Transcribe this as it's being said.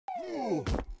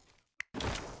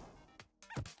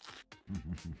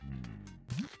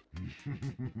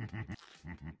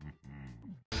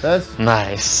That's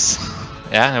nice.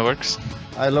 Yeah, it works.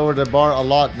 I lowered the bar a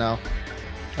lot now.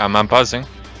 I'm pausing.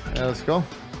 Yeah, let's go.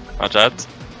 Watch out.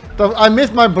 I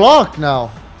missed my block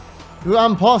now. You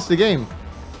unpaused the game.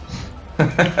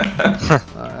 I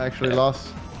actually lost.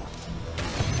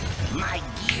 My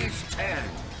gears turn.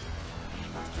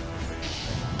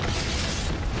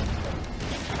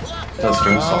 That's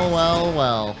doing something.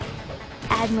 Well.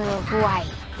 Admiral Hawaii.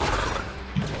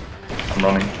 I'm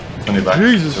running. On your back.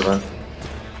 Jesus. Right.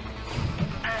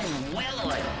 I'm well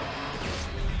away.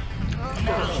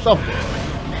 Stop.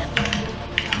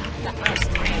 The first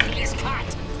thing is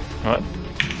caught. What?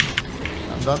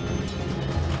 I'm done.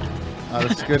 Ah,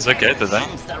 that's good. It's okay today.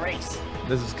 Ends the race.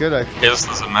 This is good actually. Kills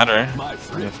doesn't matter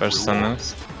in the first 10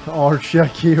 minutes. Archak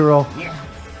hero.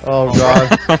 Oh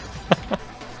god.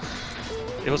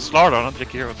 It was Slardar, not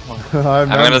Jackie Hero. Come on. I I'm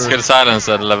gonna remember. skill silence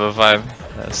at level 5.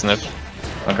 Snip.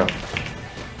 Okay.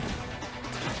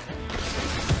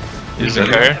 Using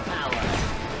ready? her.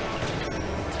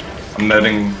 I'm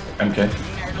netting MK.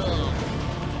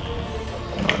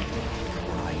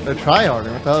 They're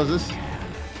tryharding. What the hell is this?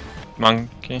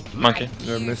 Monkey.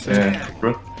 They're missing. Yeah,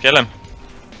 bro. Kill him.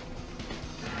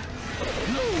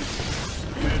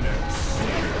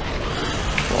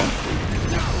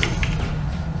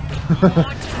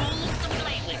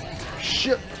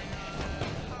 Shit.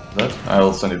 That?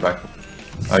 I'll send it back.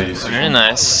 I use it. Very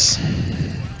nice.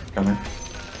 Come here.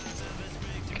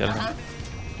 Kill him.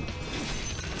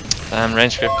 Damn,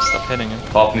 range grip, stop hitting him.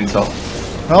 Top needs help.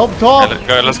 Help top.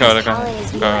 Yeah, let's go.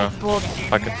 Always be Go. like Bulldog.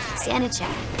 Fuck it. Sanity,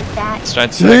 that Let's try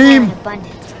to Team.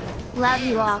 abundant. Love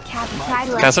you all, Captain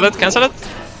Pride. cancel it.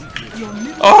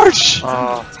 Arch!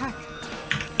 Oh,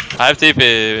 I have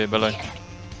TP, Bulldog.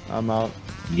 I'm out.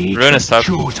 Ruin is top.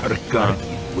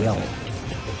 Well,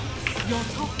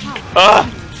 Ah!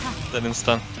 Didn't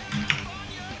stun.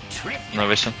 No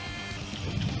vision.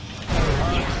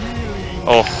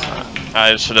 Oh,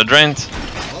 I should have drained.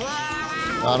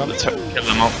 Got him. Let's kill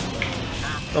them all.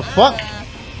 The fuck?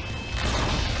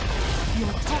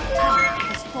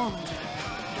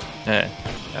 Yeah.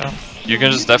 You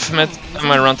can just def him it. I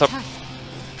might run top.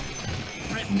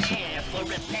 prepare for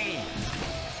repair.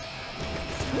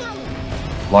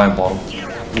 Lion bottom.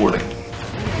 Warding.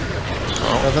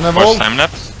 Doesn't have Watch ult. time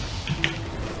lapse.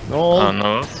 No Oh ult.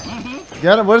 no.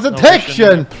 Get him. Where's the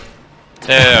detection?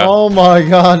 Yeah. Oh my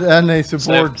god, NA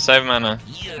support. Save mana.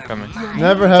 Coming.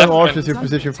 Never have Definitely. archers in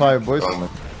position 5, boys.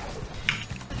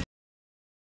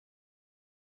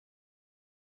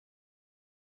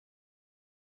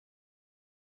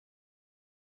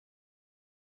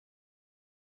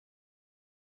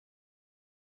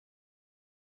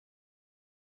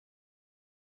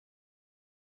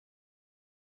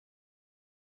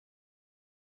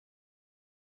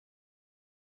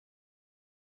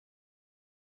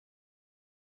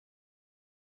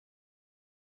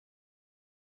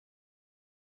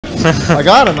 I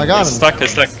got him. He's stuck. Do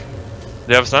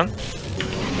you have stun?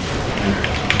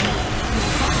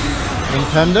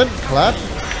 Intended, clap.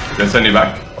 Can I send you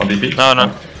back on DP?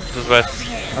 No. Just wait.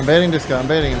 I'm baiting this guy, I'm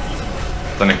baiting him.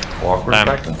 Sending awkward Damn.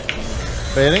 back then.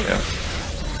 Baiting? Yeah.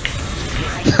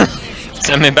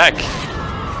 Send me back.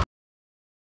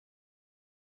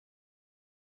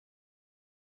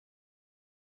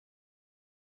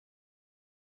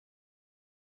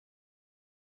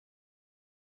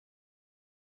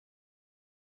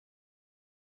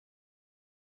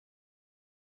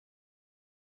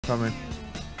 Coming.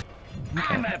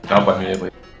 Down by me,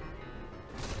 Elaitoh.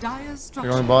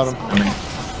 They're going bottom. Coming.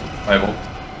 I have ult.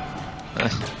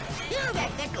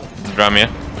 Drum here.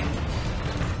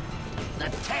 The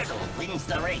turtle wins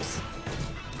the race.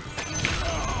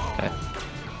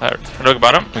 Look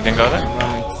bottom. We can go there.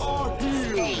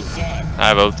 Stay dead. I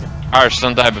have ult. Arch,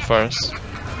 don't die before us.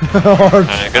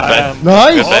 Arch. Good bet. Good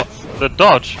Nice! bet. the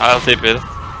dodge. I'll TP it.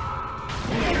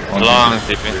 Long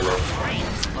TP.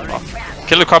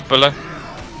 Kill the cop, Bulldog.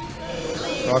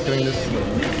 Rocketing this.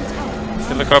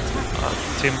 Kill the cop.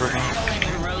 Timber.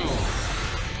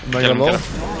 Mega Kill him, low. kill him.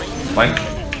 Fine.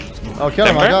 Oh, kill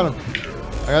him, I got him.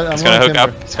 I'm It's gonna on hook up.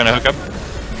 timber. It's gonna hook up.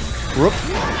 Whoop.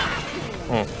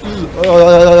 Oh.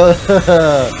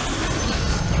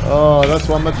 Oh, that's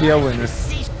one Mattia winner.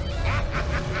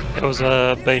 It was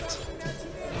a bait.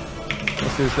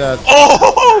 Let's use that.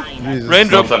 Oh! Jesus.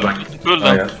 Raindrop. Send back. Pull Oh,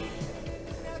 them. yeah.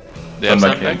 They have Send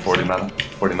back sand in back. 40 mana.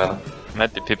 40 mana.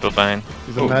 Met the people behind.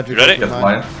 He's a Oh, magic ready? Get man.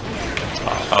 lion.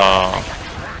 Oh.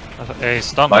 A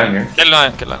stun. Lion here. Kill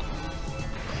lion, kill lion.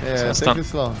 Yeah, So take stun. it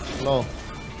slow. Slow.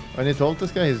 I need to ult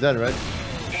this guy, he's dead, right?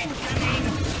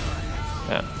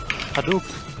 Yeah. Hadoop.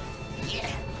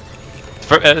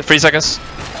 3 seconds.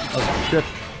 Oh shit.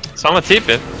 Someone TP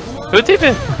it. Who TP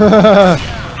it?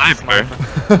 Sniper.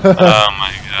 Oh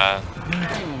my god.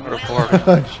 Report.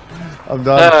 I'm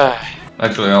done.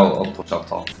 Actually, I'll push up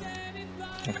top.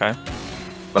 Okay.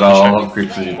 But I'll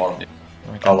creep to the bottom.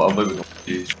 I'll live with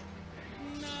the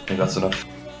I think that's enough.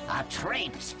 A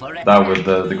traipse for a That with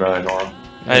the granite arm.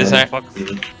 Hey, is there?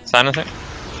 Silencing?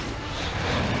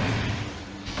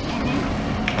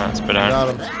 That's better. Got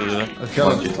him. Let's do it. Let's kill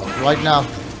him. Right now.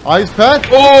 Ice pet?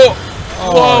 Oh!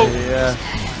 Oh, Whoa! yeah.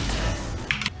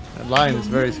 That lion is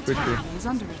very squishy.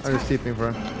 I'm just keeping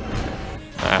for him.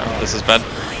 This is bad.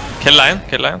 Kill lion,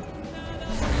 kill lion.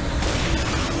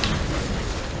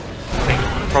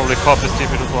 Probably cop is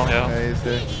TP as well, yeah. Yeah, he's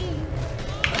there.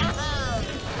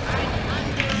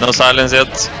 No silence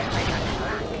yet.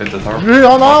 Hit the tower.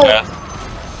 Yeah, no! Yeah.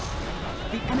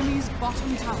 The enemy's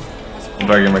bottom tower has I'm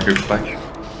dragging my creeps back.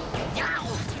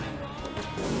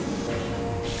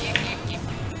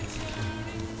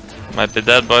 Might be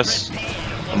dead, boys.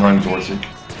 I'm running towards you.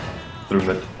 Through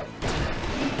mid.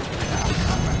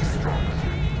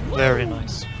 Very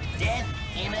nice.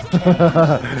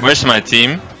 Where's my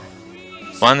team?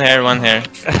 One here, one here.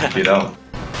 Get out.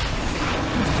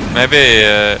 Maybe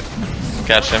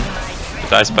catch him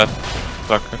with ice pet.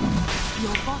 Blocker.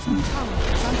 your bottom tower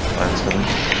is under Lion's coming.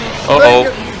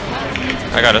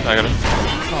 I got it, I got it.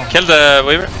 Kill the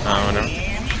Weaver? Oh, whatever.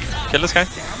 Kill this guy.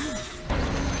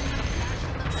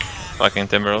 Fucking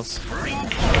Timberwolves.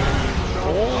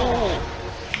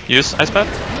 Use ice pet.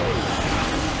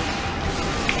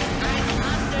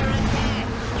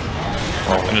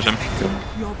 Oh, Finish him.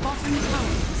 your bottom tower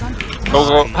is under attack. Go,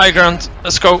 go. High ground.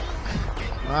 Let's go.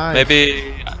 Nice.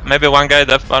 Maybe one guy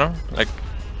death bottom. Like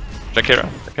Shakira.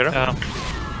 Yeah.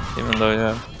 Even though,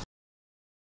 yeah.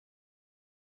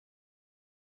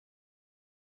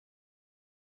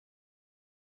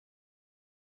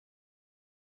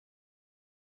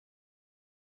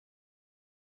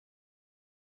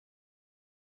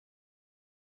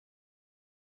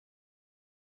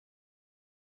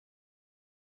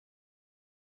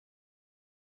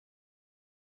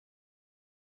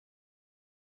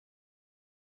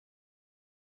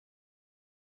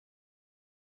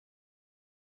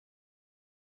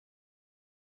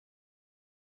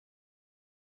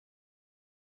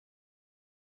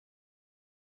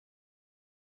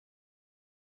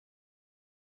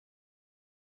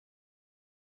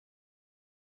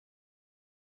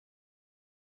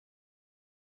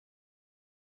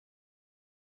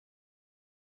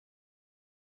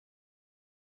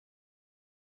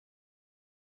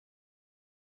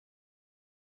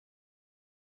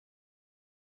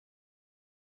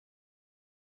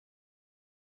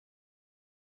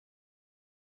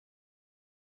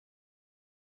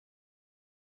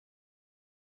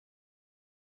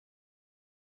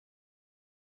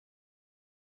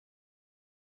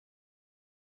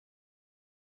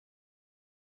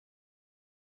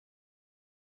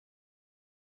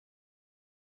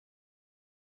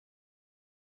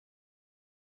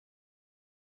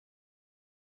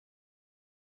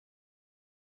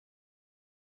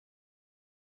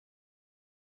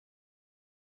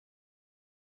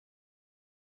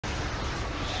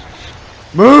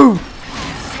 Move!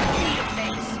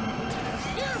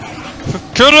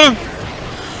 Kill him!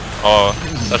 Oh,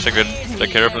 such a good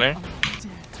Shakira player.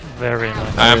 Very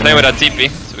nice. I'm playing with a TP,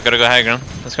 so we gotta go high ground.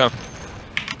 Let's go.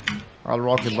 I'll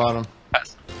rocket bottom.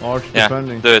 Pass. Arch Yeah,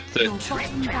 defending. do it, do Your it.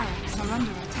 bottom barracks are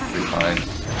under attack. Fine.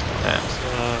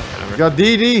 Yeah. Got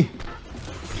DD!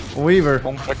 Weaver.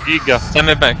 Bonka Giga. Send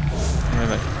me back. Send me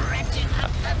back.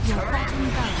 Your bottom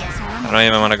barracks are I under don't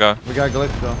even wanna go. We got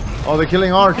glitch though. Oh, they're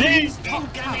killing Arch.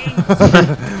 top tower.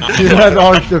 You let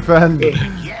Arch defend.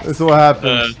 That's what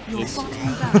happens. Your bottom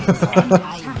barracks are under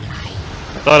attack.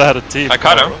 Thought I had a team. I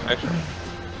caught him, actually.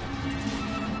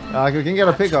 We can get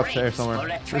a pickup there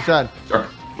somewhere. Who's that? Sure.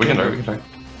 We can try.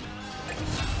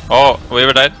 Oh,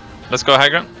 Weaver died. Let's go high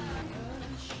ground.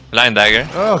 Line dagger.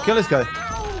 Oh, kill this guy.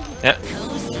 Yeah.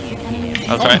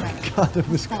 I'll try. God, I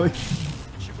misclicked.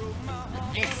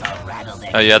 This'll rattle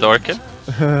them. Oh, you had Orchid?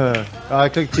 I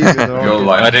clicked T. Yo,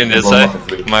 Lion. I didn't just say.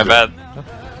 My bad.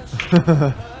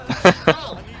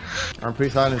 I'm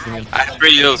pre-silencing him. I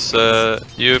pre-use.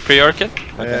 You pre-Orchid?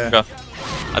 Okay, Yeah. go.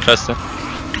 I trust you.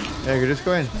 Yeah, you just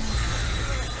go in.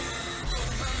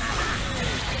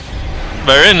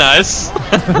 Very nice.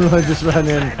 I just ran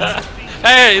in.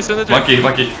 Hey, he's in the tree.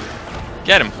 Monkey.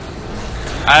 Get him.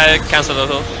 I cancelled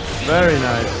the ult. Very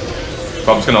nice.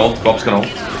 Bob's gonna ult.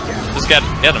 Just get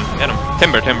him.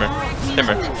 Timber.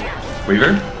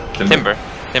 Weaver? Timber.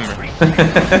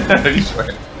 Are you sure?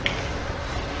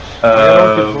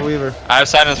 Orchid for Weaver. I have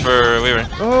silence for Weaver.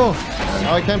 Oh,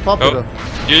 now I can't pop it Oh. though.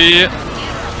 Yeah.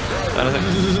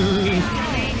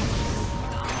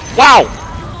 Wow!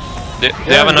 Do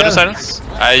you have another yeah. silence?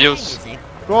 I use.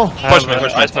 Go. Push me,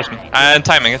 push me. I'm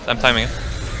timing it,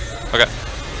 Okay.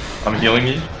 I'm healing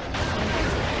you.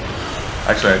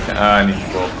 Actually, I need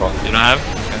to go across. You don't have?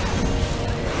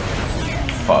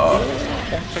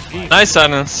 Fuck. Nice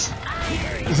silence.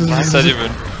 Said you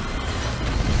would.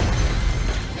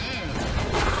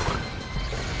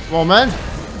 Come on, man.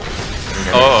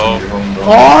 Oh.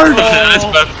 Arch! That's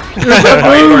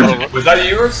bad. Was that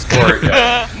yours? Or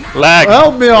yeah. Lag.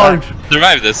 Help me, Arch!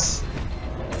 Survive this.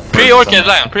 Pre-orchid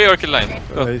line, pre-orchid line.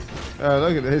 Go.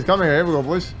 Look at it. He's coming here. Here we go,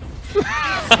 boys.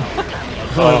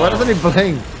 Why doesn't he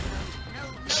blink?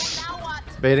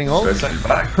 Baiting ult? We're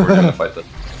back. We're gonna fight that.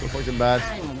 So fucking bad.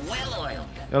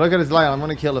 Yeah, look at his lion. I'm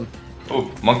gonna kill him.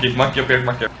 Oh, monkey up here,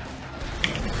 monkey up.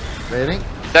 Baiting.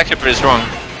 It's actually pretty strong.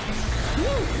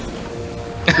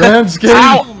 Grand skin.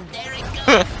 Ow!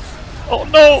 Oh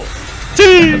no!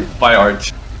 Team! By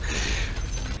Arch.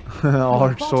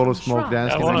 Arch solo smoke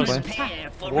dance. I Can wanna I play? Prepare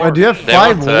for Wait, do you have They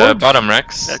 5 want wards? bottom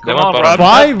Rex. Yeah, They come want on, bro. bottom.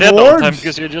 I'm Five not dead all the time wards?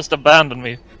 because you just abandoned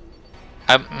me.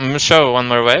 I'm gonna show one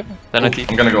more wave, then I I'm teach.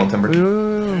 gonna go on timber.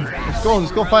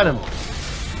 Let's go fight him.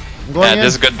 I'm going Yeah, in.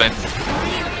 this is good bait.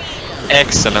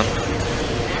 Excellent.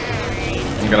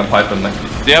 I'm gonna fight them next.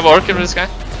 Do you have orchid for this guy?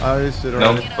 I used it No,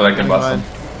 already. but I can Never bust him.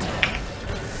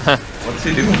 mind. What's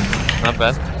he doing? Not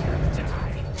bad.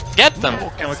 Get them!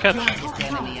 Can we catch?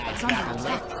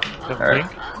 Alright.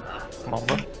 Come on,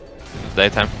 bro.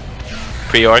 Daytime.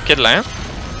 Pre-orchid lion.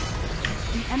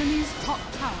 The enemy's top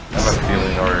tower. I have a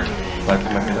feeling our life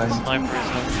might be nice. Sniper is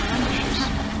not.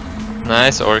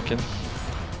 Nice orchid.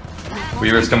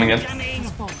 Weaver's coming in.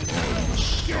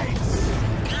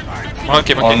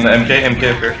 Monkey, On monkey.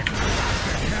 MK up here.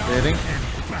 Baiting.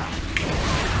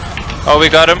 Oh, we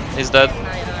got him. He's dead.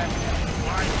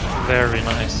 Very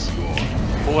nice.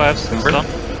 Who has Timber? stun?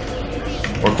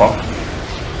 Or pop.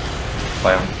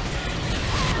 Buy him.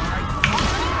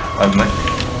 I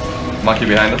have monkey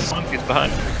behind us. Monkey's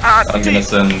behind. I'm gonna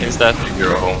send He's dead.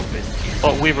 Hero home.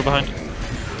 Oh, Weaver behind.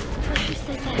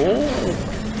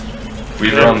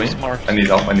 Weaver on me. Smart. I need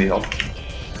help.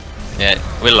 Yeah,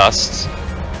 we lost.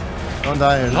 Don't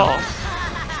die here. Oh,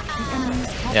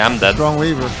 Yeah, I'm dead. Strong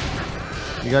Weaver.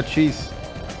 You got cheese.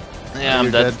 Yeah, I'm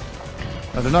You're dead.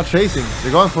 No, they're not chasing.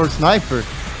 They're going for a sniper.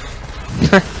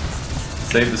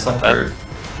 Save the sniper.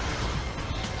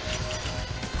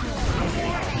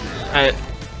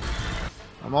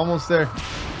 I'm almost there.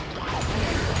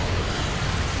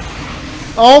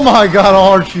 Oh my god,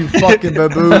 Arch, you fucking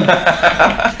baboon.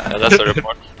 Yeah, that's a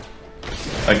report.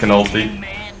 I can ulti.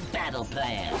 man battle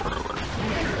plan.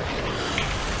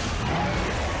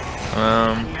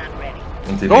 Not ready.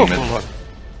 Ulti go mid. for it.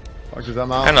 Fuck, is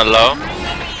I'm out. Kinda low.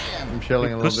 I'm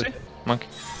chilling a little Pussy. bit. Monkey.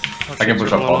 I can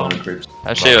push up all of the creeps.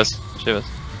 She was. Got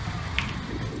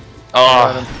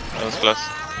Oh, him. that was close.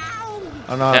 I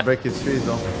don't know how Yeah. to break his feet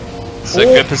though. It's a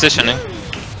good positioning.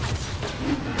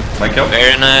 My kill.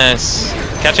 Very nice.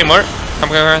 Catching more. Come,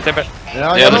 Timber.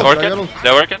 Yeah, I Yeah, got the ult, I orchid. got ult.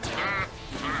 The orchid.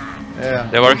 Yeah,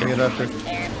 They work using it after.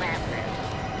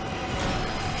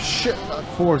 Shit, that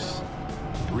force.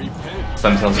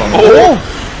 Send on. Oh!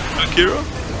 Akira.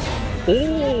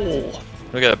 Oh!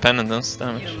 Look at the penitence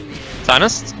damage.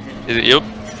 Sinus? Is it you?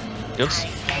 Yours?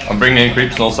 I'm bringing in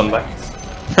creeps, no sun back.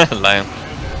 Lion.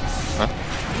 Huh?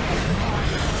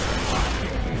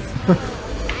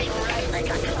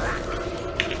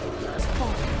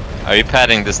 Are you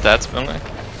padding the stats, Bulldog?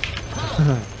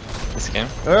 This game?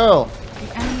 Earl!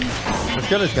 Let's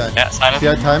kill this guy. Yeah, silent. See,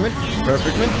 I time it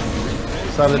perfectly.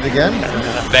 Silent again.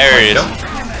 Very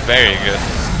good.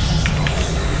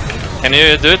 Can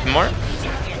you do it more?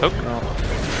 Hook?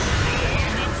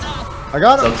 I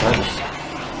got him! That's all.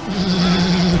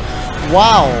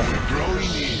 Wow!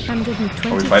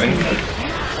 Are we fighting?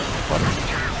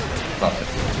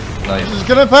 Nothing. Nice. Just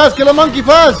kill him fast! Kill a monkey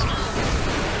fast!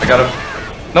 I got him.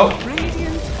 No.